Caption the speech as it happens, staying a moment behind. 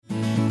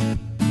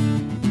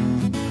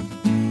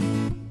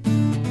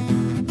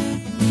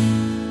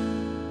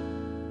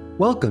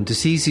Welcome to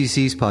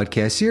CCC's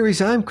podcast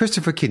series. I'm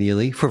Christopher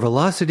Keneally for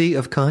Velocity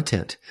of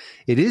Content.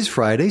 It is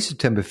Friday,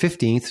 September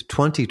 15th,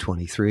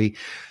 2023.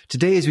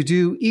 Today, as we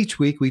do each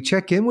week, we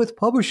check in with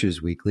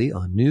Publishers Weekly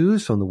on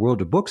news from the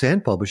world of books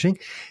and publishing.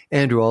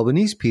 Andrew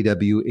Albanese,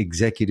 PW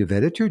Executive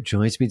Editor,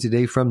 joins me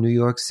today from New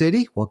York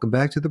City. Welcome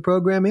back to the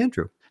program,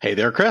 Andrew. Hey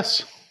there,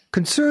 Chris.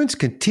 Concerns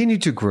continue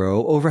to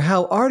grow over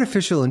how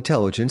artificial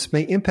intelligence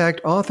may impact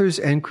authors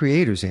and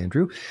creators,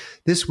 Andrew.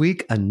 This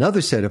week,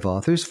 another set of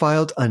authors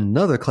filed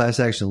another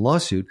class action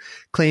lawsuit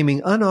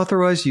claiming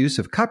unauthorized use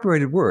of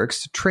copyrighted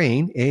works to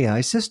train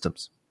AI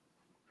systems.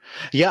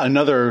 Yeah,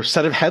 another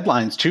set of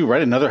headlines too,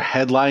 right? Another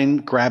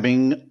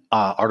headline-grabbing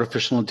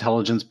artificial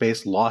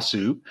intelligence-based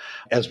lawsuit.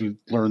 As we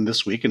learned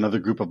this week, another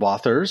group of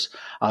authors,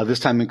 this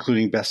time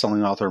including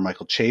best-selling author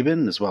Michael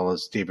Chabon, as well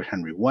as David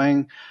Henry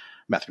Wang,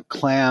 Matthew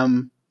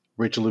Clam,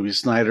 Rachel Louise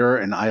Snyder,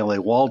 and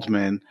Ayala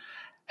Waldman,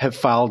 have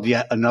filed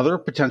yet another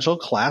potential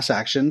class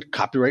action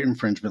copyright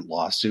infringement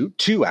lawsuit,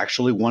 two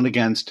actually, one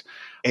against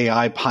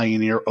AI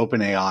pioneer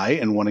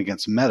OpenAI and one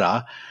against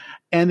Meta.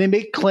 And they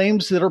make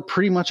claims that are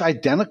pretty much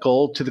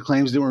identical to the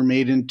claims that were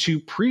made in two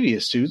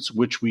previous suits,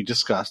 which we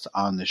discussed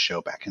on this show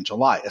back in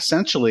July.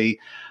 Essentially,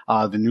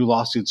 the new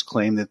lawsuits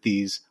claim that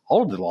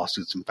all of the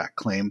lawsuits, in fact,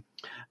 claim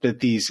that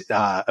these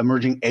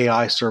emerging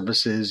AI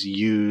services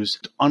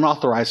used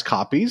unauthorized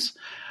copies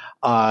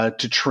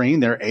to train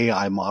their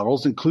AI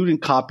models, including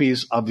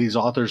copies of these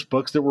authors'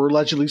 books that were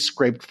allegedly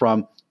scraped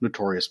from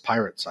notorious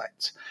pirate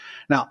sites.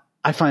 Now,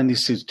 I find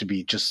these suits to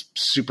be just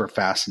super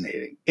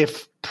fascinating,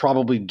 if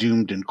probably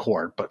doomed in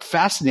court, but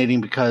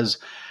fascinating because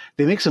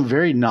they make some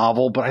very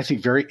novel, but I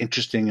think very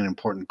interesting and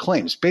important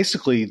claims.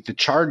 Basically, the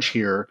charge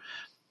here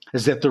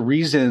is that the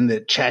reason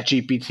that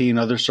ChatGPT and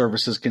other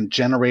services can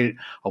generate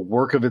a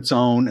work of its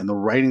own in the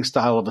writing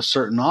style of a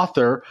certain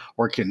author,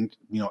 or can,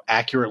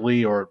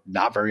 accurately or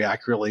not very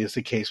accurately, as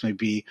the case may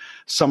be,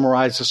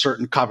 summarize a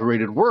certain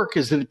copyrighted work,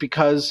 is that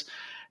because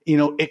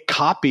it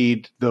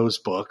copied those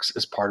books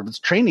as part of its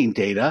training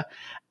data,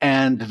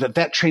 and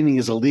that training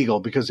is illegal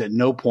because at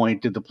no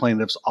point did the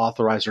plaintiffs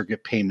authorize or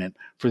get payment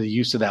for the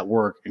use of that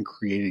work in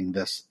creating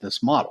this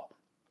model.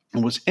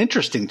 And what's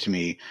interesting to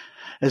me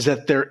is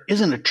that there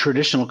isn't a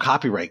traditional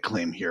copyright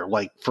claim here,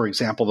 like, for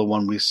example, the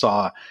one we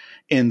saw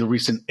in the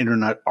recent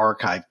Internet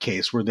Archive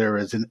case where there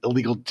is an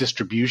illegal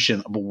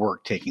distribution of a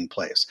work taking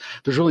place.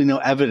 There's really no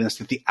evidence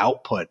that the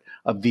output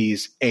of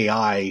these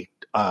AI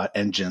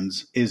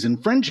engines is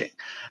infringing.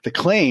 The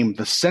claim,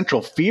 the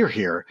central fear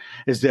here,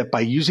 is that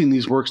by using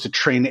these works to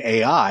train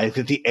AI,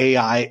 that the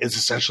AI is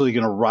essentially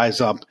going to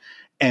rise up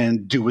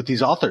and do what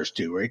these authors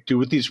do, right? Do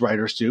what these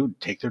writers do,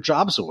 take their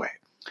jobs away.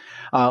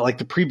 Like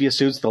the previous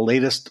suits, the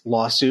latest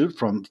lawsuit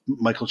from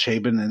Michael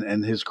Chabon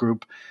and his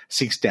group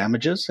seeks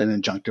damages and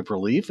injunctive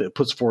relief. It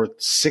puts forth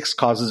 6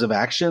 causes of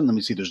action. Let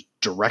me see. There's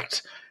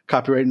direct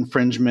copyright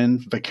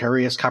infringement,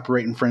 vicarious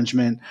copyright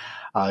infringement,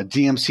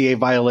 DMCA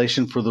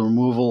violation for the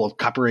removal of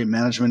copyright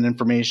management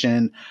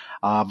information,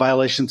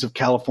 violations of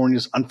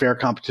California's unfair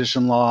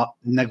competition law,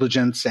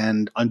 negligence,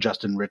 and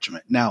unjust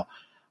enrichment. Now,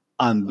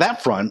 on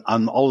that front,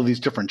 on all of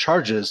these different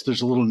charges,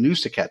 there's a little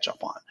news to catch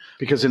up on,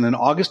 because in an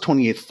August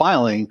 28th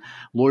filing,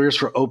 lawyers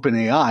for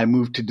OpenAI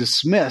moved to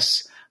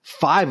dismiss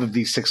 5 of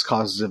these 6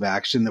 causes of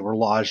action that were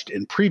lodged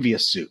in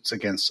previous suits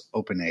against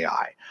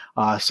OpenAI,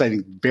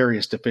 citing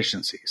various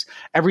deficiencies.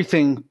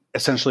 Everything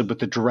essentially but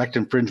the direct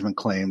infringement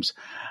claims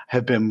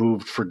have been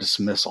moved for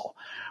dismissal,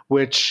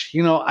 which,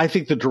 I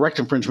think the direct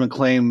infringement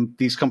claim,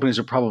 these companies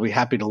are probably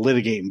happy to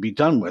litigate and be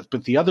done with.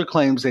 But the other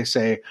claims they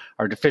say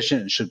are deficient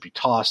and should be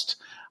tossed.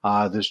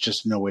 There's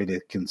just no way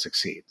they can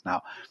succeed.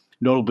 Now,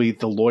 notably,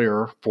 the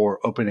lawyer for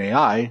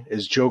OpenAI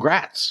is Joe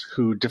Gratz,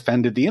 who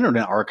defended the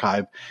Internet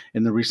Archive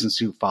in the recent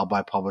suit filed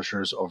by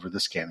publishers over the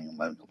scanning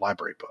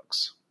library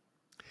books.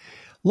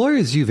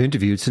 Lawyers you've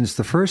interviewed since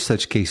the first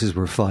such cases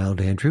were filed,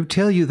 Andrew,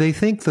 tell you they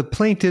think the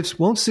plaintiffs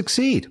won't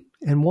succeed.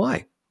 And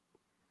why?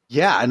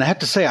 Yeah, and I have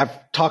to say,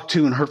 I've talked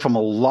to and heard from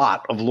a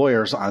lot of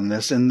lawyers on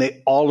this, and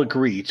they all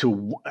agree,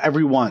 to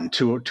everyone,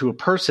 to a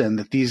person,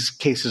 that these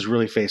cases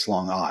really face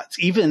long odds.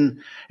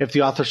 Even if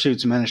the author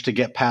suits manage to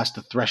get past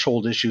the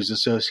threshold issues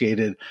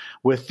associated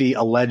with the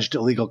alleged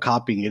illegal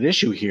copying at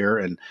issue here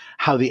and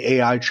how the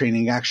AI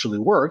training actually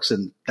works,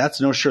 and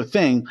that's no sure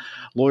thing,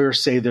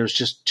 lawyers say there's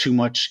just too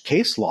much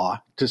case law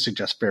to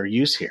suggest fair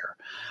use here.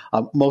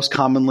 Most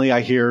commonly,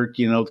 I hear,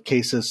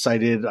 cases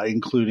cited,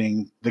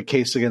 including the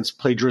case against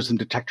plagiarism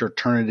detector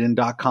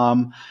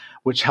Turnitin.com,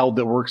 which held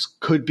that works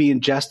could be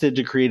ingested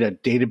to create a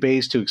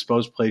database to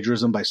expose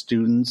plagiarism by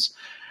students.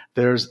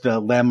 There's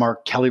the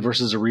landmark Kelly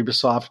versus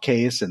Aribasoft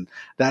case, and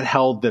that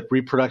held that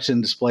reproduction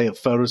and display of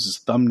photos as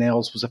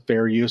thumbnails was a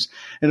fair use.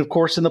 And of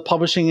course, in the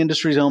publishing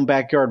industry's own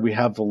backyard, we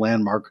have the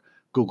landmark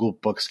Google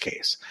Books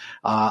case.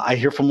 I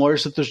hear from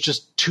lawyers that there's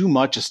just too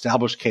much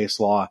established case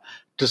law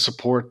to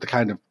support the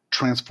kind of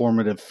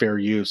transformative fair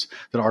use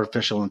that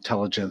artificial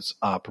intelligence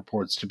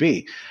purports to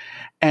be.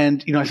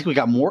 And, I think we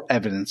got more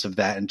evidence of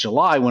that in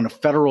July when a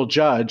federal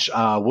judge,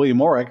 William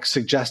Orrick,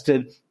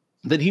 suggested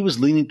that he was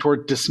leaning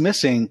toward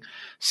dismissing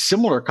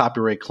similar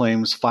copyright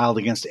claims filed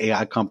against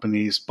AI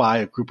companies by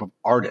a group of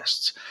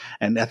artists.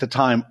 And at the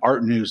time,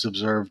 Art News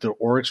observed that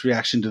Orrick's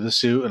reaction to the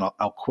suit, and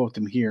I'll quote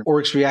them here,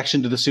 Orrick's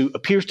reaction to the suit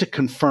appears to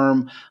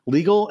confirm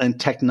legal and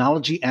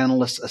technology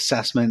analysts'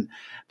 assessment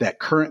that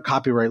current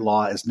copyright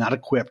law is not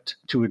equipped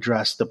to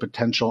address the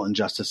potential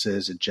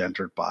injustices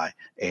engendered by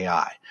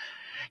AI.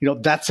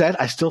 That said,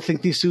 I still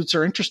think these suits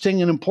are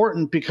interesting and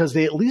important because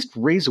they at least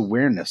raise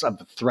awareness of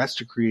the threats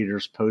to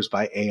creators posed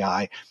by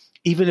AI,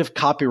 even if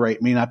copyright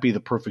may not be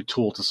the perfect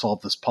tool to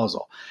solve this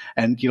puzzle.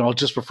 And, I'll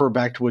just refer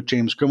back to what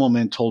James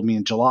Grimmelman told me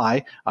in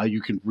July.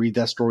 You can read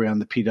that story on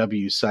the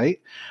PW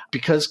site,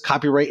 because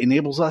copyright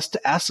enables us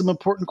to ask some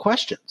important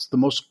questions. The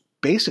most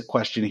basic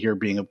question here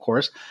being, of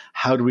course,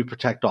 how do we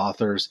protect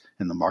authors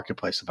in the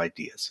marketplace of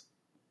ideas?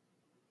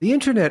 The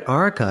Internet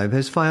Archive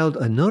has filed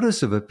a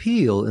notice of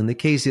appeal in the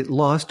case it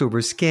lost over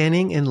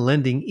scanning and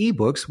lending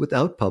ebooks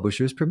without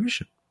publishers'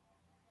 permission.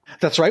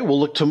 That's right. We'll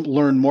look to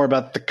learn more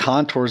about the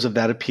contours of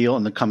that appeal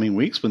in the coming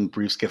weeks when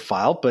briefs get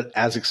filed. But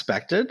as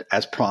expected,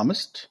 as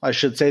promised, I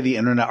should say, the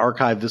Internet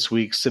Archive this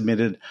week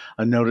submitted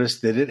a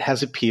notice that it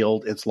has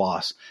appealed its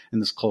loss in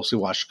this closely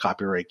watched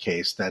copyright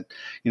case that,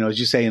 as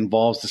you say,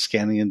 involves the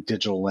scanning and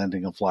digital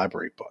lending of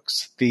library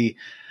books. The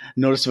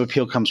notice of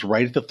appeal comes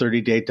right at the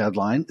 30-day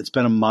deadline. It's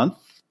been a month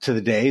to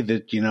the day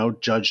that,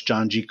 Judge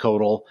John G.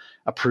 Codall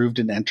approved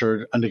and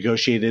entered a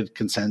negotiated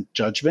consent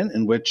judgment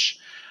in which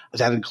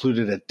that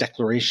included a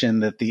declaration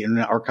that the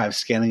Internet Archive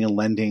scanning and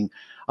lending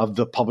of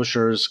the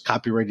publisher's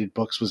copyrighted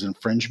books was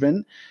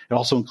infringement. It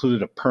also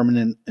included a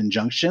permanent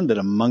injunction that,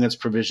 among its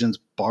provisions,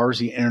 bars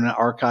the Internet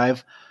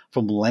Archive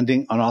from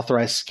lending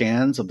unauthorized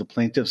scans of the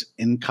plaintiff's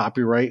in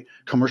copyright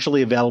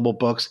commercially available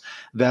books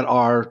that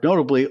are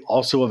notably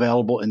also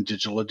available in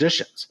digital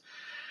editions.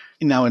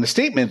 Now, in a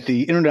statement,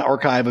 the Internet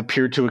Archive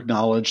appeared to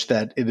acknowledge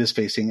that it is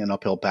facing an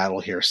uphill battle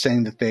here,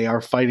 saying that they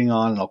are fighting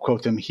on, and I'll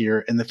quote them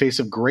here, in the face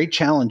of great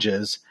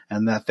challenges,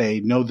 and that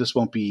they know this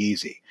won't be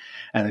easy.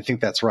 And I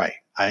think that's right.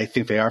 I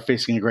think they are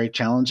facing a great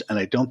challenge, and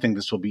I don't think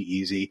this will be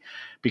easy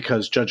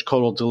because Judge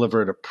Codall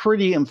delivered a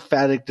pretty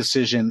emphatic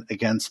decision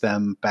against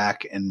them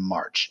back in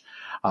March.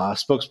 A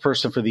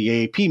spokesperson for the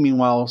AAP,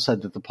 meanwhile,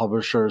 said that the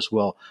publishers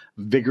will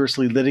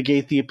vigorously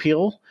litigate the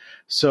appeal.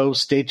 So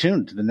stay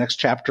tuned. The next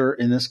chapter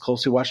in this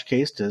closely watched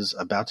case is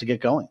about to get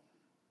going.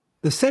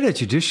 The Senate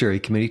Judiciary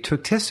Committee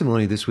took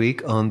testimony this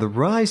week on the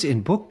rise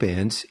in book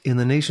bans in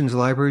the nation's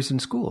libraries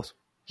and schools.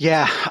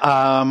 Yeah,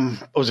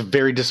 it was a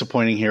very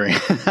disappointing hearing,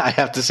 I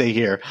have to say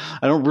here.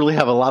 I don't really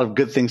have a lot of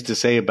good things to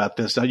say about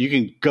this. Now, you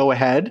can go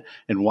ahead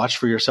and watch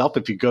for yourself.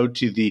 If you go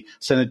to the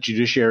Senate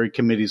Judiciary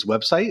Committee's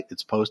website,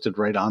 it's posted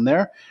right on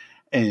there,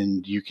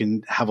 and you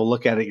can have a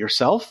look at it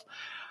yourself.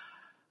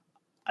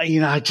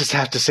 I just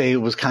have to say it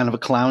was kind of a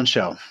clown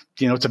show.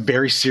 It's a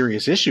very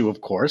serious issue,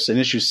 of course, an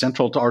issue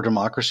central to our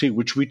democracy,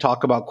 which we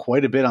talk about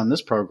quite a bit on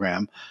this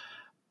program.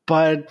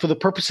 But for the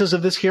purposes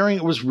of this hearing,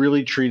 it was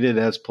really treated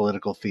as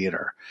political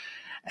theater,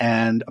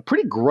 and a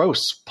pretty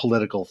gross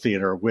political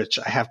theater, which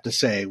I have to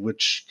say,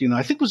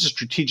 I think was a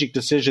strategic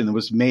decision that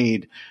was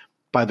made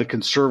by the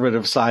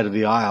conservative side of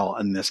the aisle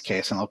in this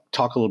case. And I'll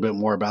talk a little bit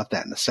more about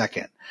that in a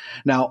second.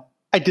 Now,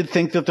 I did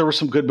think that there were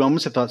some good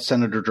moments. I thought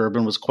Senator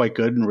Durbin was quite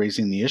good in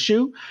raising the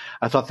issue.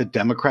 I thought the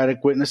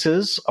Democratic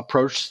witnesses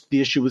approached the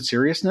issue with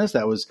seriousness.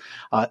 That was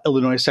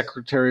Illinois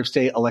Secretary of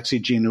State Alexei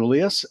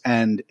Giannoulias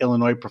and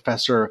Illinois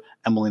Professor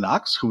Emily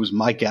Knox, who was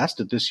my guest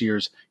at this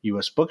year's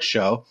U.S. Book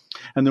Show.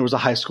 And there was a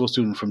high school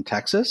student from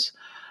Texas.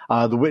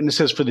 The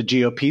witnesses for the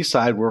GOP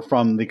side were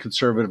from the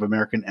Conservative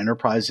American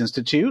Enterprise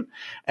Institute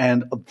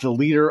and the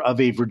leader of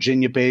a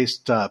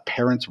Virginia-based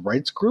parents'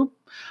 rights group.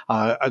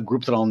 A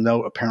group that I'll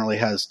note apparently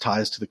has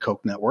ties to the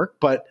Koch network.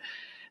 But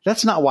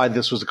that's not why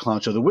this was a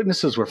clown show. The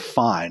witnesses were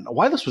fine.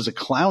 Why this was a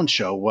clown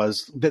show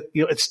was that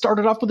it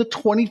started off with a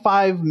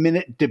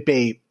 25-minute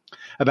debate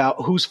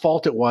about whose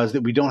fault it was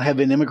that we don't have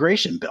an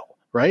immigration bill,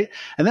 right?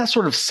 And that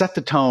sort of set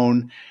the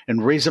tone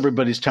and raised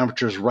everybody's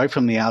temperatures right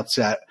from the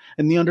outset.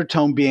 And the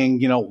undertone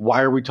being,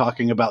 why are we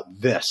talking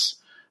about this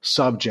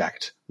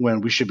subject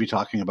when we should be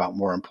talking about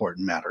more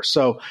important matters?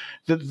 So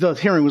the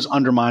hearing was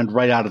undermined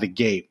right out of the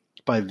gate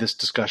by this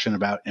discussion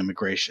about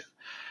immigration.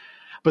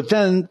 But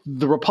then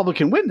the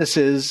Republican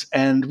witnesses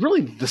and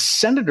really the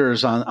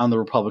senators on the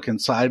Republican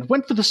side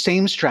went for the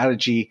same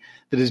strategy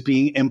that is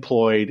being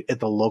employed at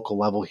the local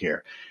level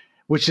here,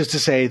 which is to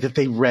say that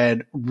they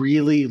read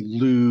really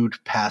lewd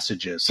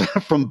passages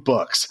from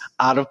books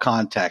out of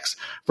context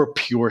for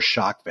pure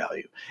shock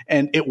value.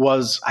 And it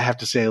was, I have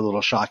to say, a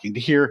little shocking to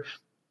hear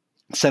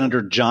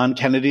Senator John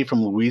Kennedy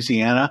from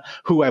Louisiana,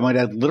 who I might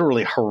add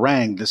literally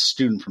harangued this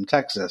student from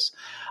Texas,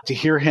 to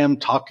hear him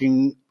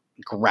talking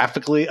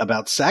graphically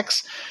about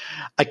sex.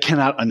 I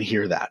cannot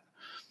unhear that.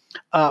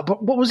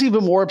 But what was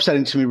even more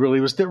upsetting to me really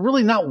was that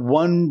really not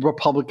one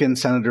Republican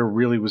senator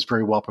really was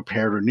very well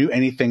prepared or knew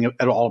anything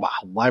at all about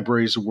how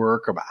libraries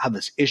work or about how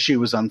this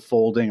issue is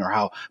unfolding or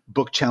how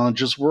book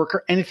challenges work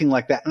or anything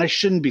like that. And I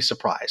shouldn't be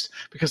surprised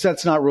because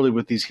that's not really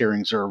what these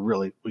hearings are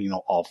really,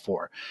 all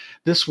for.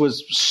 This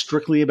was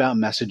strictly about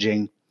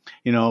messaging.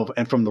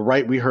 And from the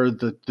right, we heard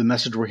the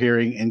message we're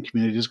hearing in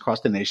communities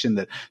across the nation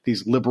that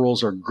these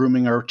liberals are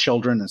grooming our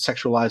children and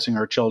sexualizing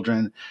our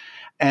children.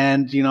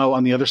 And,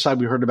 on the other side,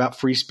 we heard about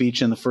free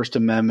speech and the First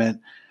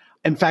Amendment.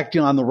 In fact,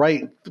 on the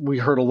right, we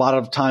heard a lot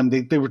of time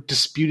they were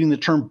disputing the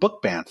term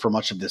book ban for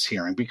much of this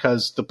hearing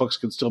because the books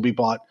could still be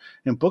bought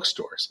in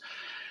bookstores.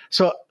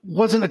 So it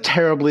wasn't a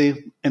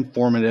terribly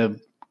informative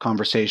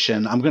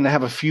conversation. I'm going to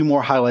have a few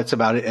more highlights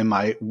about it in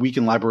my Week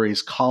in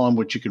Libraries column,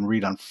 which you can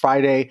read on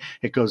Friday.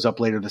 It goes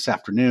up later this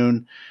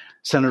afternoon.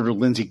 Senator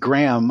Lindsey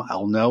Graham,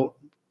 I'll note,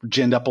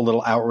 ginned up a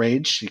little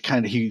outrage.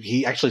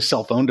 He actually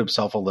self-owned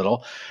himself a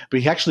little,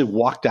 but he actually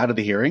walked out of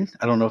the hearing.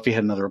 I don't know if he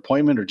had another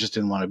appointment or just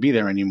didn't want to be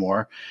there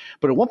anymore.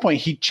 But at one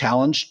point, he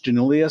challenged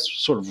Janulius,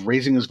 sort of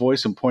raising his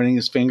voice and pointing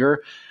his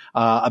finger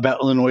about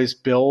Illinois'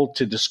 bill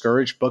to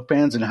discourage book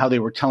bans and how they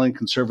were telling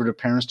conservative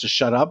parents to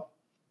shut up.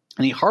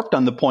 And he harped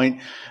on the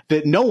point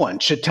that no one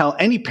should tell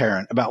any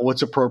parent about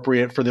what's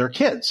appropriate for their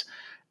kids,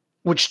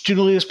 which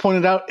Janulius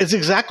pointed out is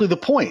exactly the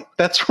point.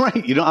 That's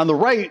right. On the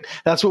right,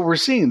 that's what we're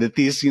seeing, that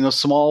these,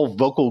 small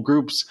vocal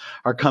groups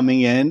are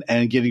coming in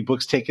and getting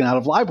books taken out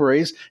of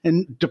libraries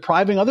and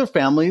depriving other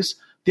families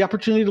the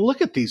opportunity to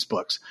look at these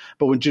books.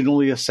 But when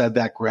Janulius said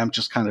that, Graham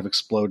just kind of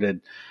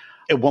exploded.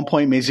 At one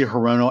point, Mazie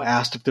Hirono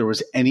asked if there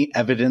was any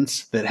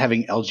evidence that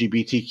having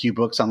LGBTQ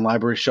books on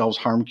library shelves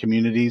harmed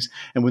communities.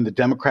 And when the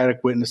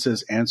Democratic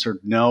witnesses answered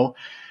no,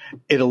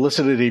 it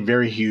elicited a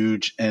very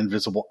huge and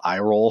visible eye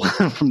roll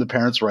from the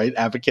parents' right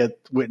advocate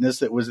witness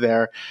that was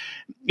there.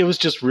 It was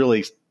just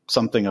really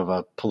something of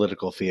a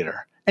political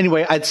theater.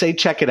 Anyway, I'd say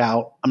check it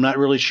out. I'm not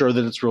really sure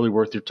that it's really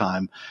worth your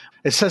time.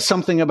 It says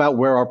something about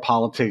where our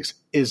politics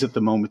is at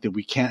the moment, that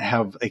we can't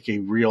have a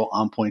real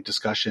on-point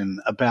discussion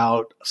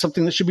about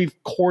something that should be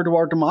core to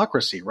our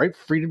democracy, right?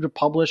 Freedom to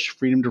publish,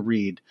 freedom to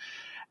read.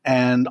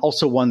 And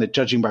also one that,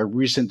 judging by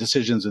recent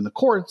decisions in the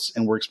courts,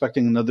 and we're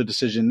expecting another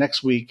decision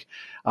next week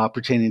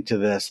pertaining to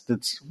this,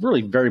 that's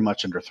really very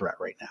much under threat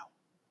right now.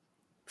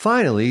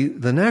 Finally,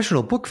 the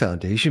National Book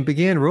Foundation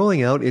began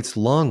rolling out its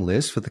long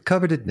list for the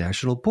coveted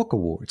National Book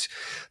Awards,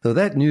 though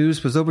that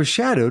news was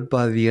overshadowed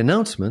by the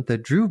announcement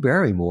that Drew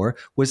Barrymore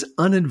was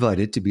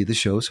uninvited to be the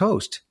show's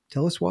host.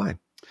 Tell us why.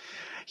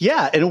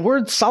 Yeah, in a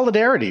word,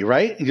 solidarity,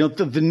 right?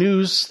 The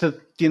news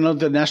that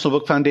the National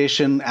Book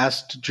Foundation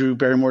asked Drew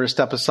Barrymore to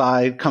step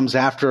aside comes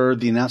after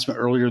the announcement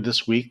earlier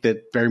this week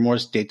that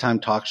Barrymore's daytime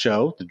talk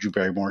show, The Drew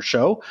Barrymore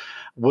Show,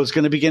 was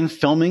going to begin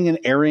filming and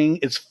airing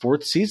its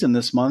fourth season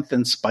this month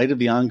in spite of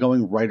the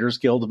ongoing Writers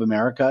Guild of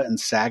America and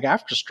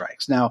SAG-AFTRA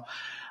strikes. Now,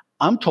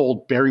 I'm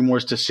told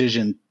Barrymore's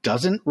decision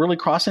doesn't really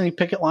cross any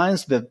picket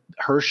lines, that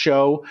her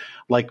show,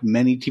 like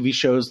many TV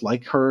shows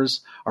like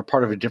hers, are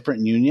part of a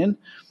different union.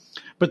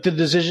 But the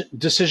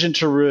decision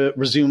to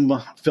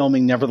resume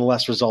filming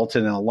nevertheless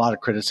resulted in a lot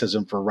of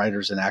criticism for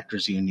writers and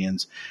actors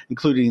unions,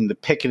 including the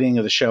picketing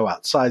of the show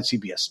outside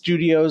CBS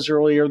studios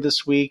earlier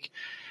this week.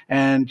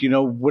 And,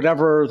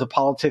 whatever the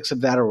politics of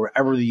that or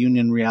whatever the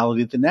union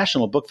reality, the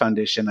National Book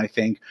Foundation, I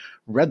think,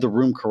 read the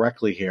room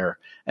correctly here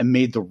and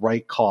made the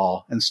right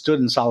call and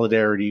stood in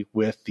solidarity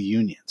with the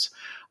unions.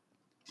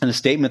 In a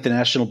statement, the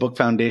National Book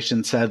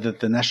Foundation said that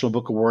the National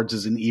Book Awards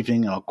is an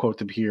evening, and I'll quote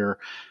them here,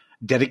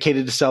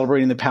 dedicated to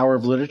celebrating the power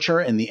of literature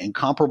and the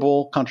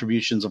incomparable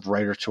contributions of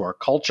writers to our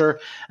culture,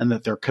 and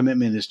that their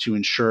commitment is to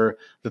ensure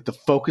that the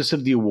focus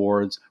of the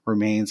awards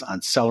remains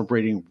on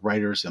celebrating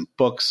writers and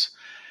books.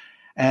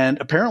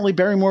 And apparently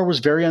Barrymore was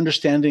very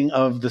understanding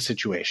of the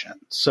situation.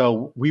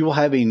 So we will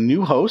have a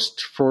new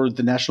host for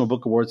the National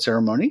Book Award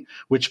ceremony,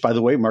 which, by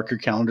the way, mark your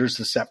calendars,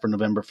 is set for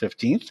November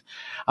 15th.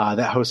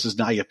 That host has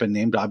not yet been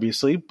named,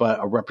 obviously, but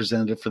a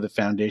representative for the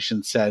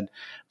foundation said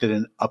that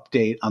an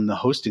update on the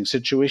hosting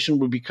situation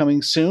would be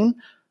coming soon.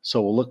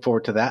 So we'll look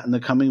forward to that in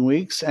the coming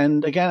weeks.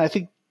 And again, I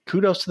think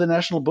kudos to the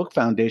National Book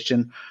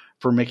Foundation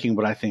for making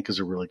what I think is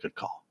a really good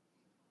call.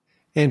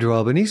 Andrew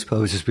Albanese,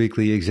 Pose's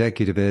Weekly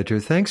Executive Editor,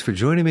 thanks for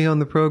joining me on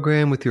the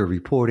program with your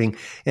reporting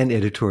and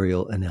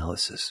editorial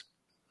analysis.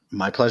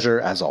 My pleasure,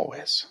 as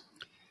always.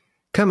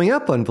 Coming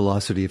up on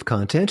Velocity of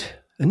Content,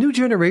 a new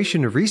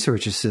generation of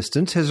research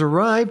assistants has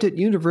arrived at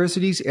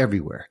universities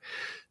everywhere.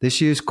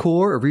 This year's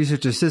core of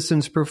research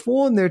assistants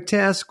perform their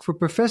task for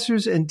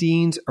professors and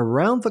deans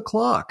around the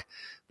clock,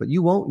 but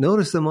you won't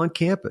notice them on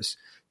campus.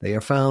 They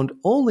are found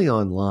only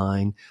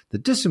online, the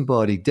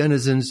disembodied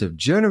denizens of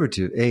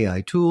generative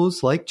AI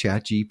tools like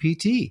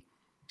ChatGPT.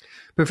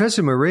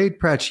 Professor Mairead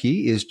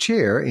Pratsky is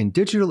chair in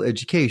digital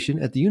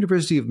education at the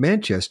University of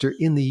Manchester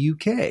in the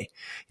UK.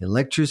 In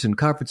lectures and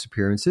conference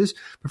appearances,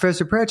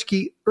 Professor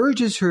Pratsky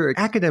urges her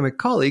academic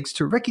colleagues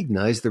to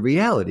recognize the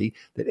reality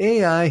that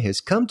AI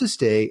has come to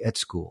stay at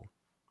school.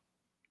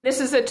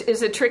 This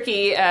is a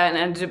tricky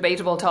and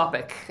debatable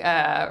topic.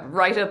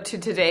 Right up to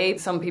today,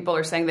 some people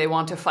are saying they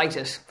want to fight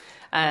it.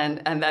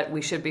 and that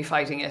we should be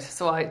fighting it.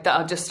 So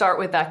I'll just start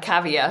with that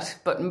caveat.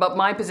 But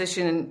my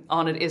position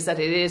on it is that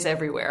it is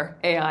everywhere.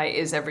 AI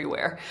is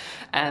everywhere,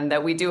 and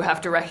that we do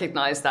have to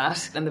recognize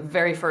that. And the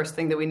very first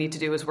thing that we need to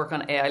do is work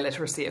on AI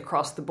literacy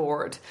across the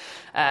board.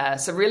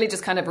 So really,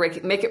 just kind of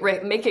make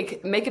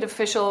it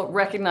official,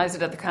 recognize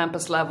it at the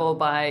campus level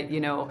by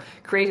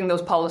creating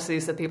those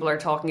policies that people are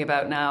talking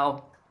about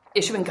now,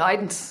 issuing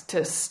guidance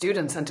to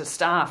students and to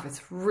staff.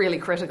 It's really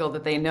critical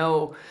that they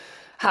know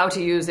how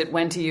to use it,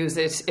 when to use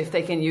it, if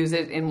they can use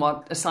it, in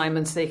what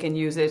assignments they can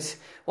use it,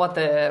 what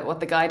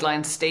the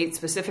guidelines state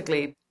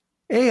specifically.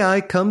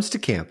 AI comes to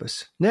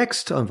campus,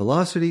 next on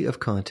Velocity of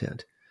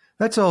Content.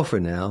 That's all for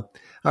now.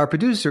 Our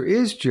producer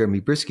is Jeremy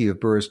Brisky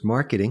of Burst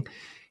Marketing.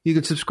 You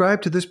can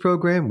subscribe to this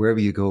program wherever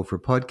you go for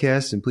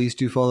podcasts, and please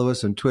do follow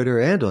us on Twitter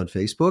and on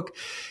Facebook.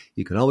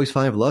 You can always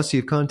find Velocity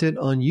of Content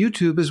on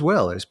YouTube as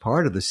well as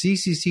part of the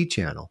CCC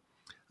channel.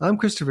 I'm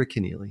Christopher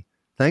Keneally.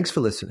 Thanks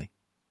for listening.